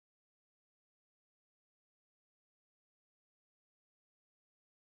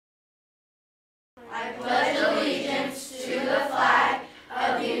I pledge allegiance to the flag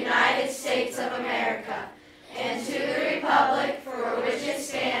of the United States of America and to the republic for which it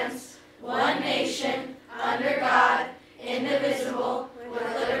stands, one nation, under God, indivisible,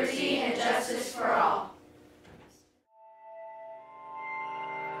 with liberty and justice for all.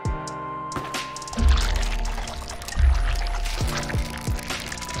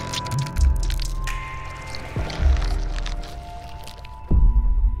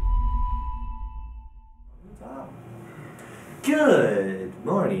 Good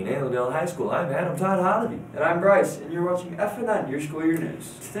morning, Allendale High School. I'm Adam Todd Hollaby. And I'm Bryce, and you're watching FNN, your school year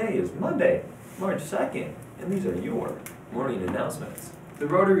news. Today is Monday, March 2nd, and these are your morning announcements. The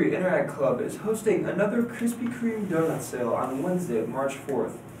Rotary Interact Club is hosting another Krispy Kreme donut sale on Wednesday, March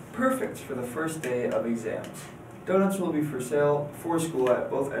 4th. Perfect for the first day of exams. Donuts will be for sale before school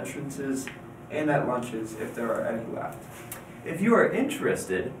at both entrances and at lunches if there are any left. If you are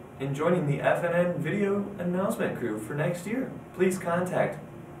interested in joining the FNN video announcement crew for next year, please contact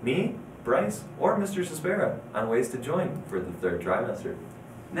me, Bryce, or Mr. Cispera on ways to join for the third trimester.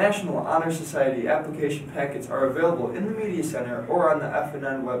 National Honor Society application packets are available in the Media Center or on the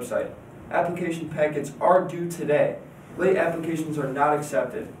FNN website. Application packets are due today. Late applications are not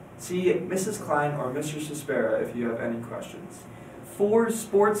accepted. See Mrs. Klein or Mr. Cispera if you have any questions. For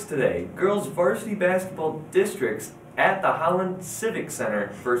sports today, girls varsity basketball districts at the Holland Civic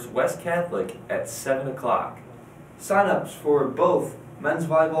Center versus West Catholic at 7 o'clock. Sign-ups for both men's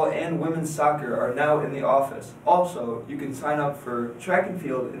volleyball and women's soccer are now in the office. Also, you can sign up for track and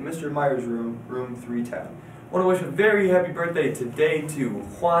field in Mr. Meyer's room, room 310. I want to wish a very happy birthday today to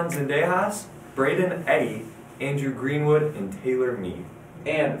Juan Zendejas, Braden Eddy, Andrew Greenwood, and Taylor Mead.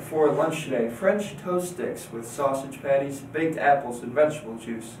 And for lunch today, French toast sticks with sausage patties, baked apples, and vegetable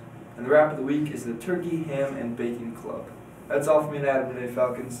juice. And the wrap of the week is the Turkey, Ham, and Bacon Club. That's all from me and Adam today,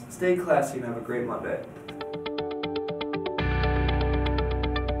 Falcons. Stay classy and have a great Monday.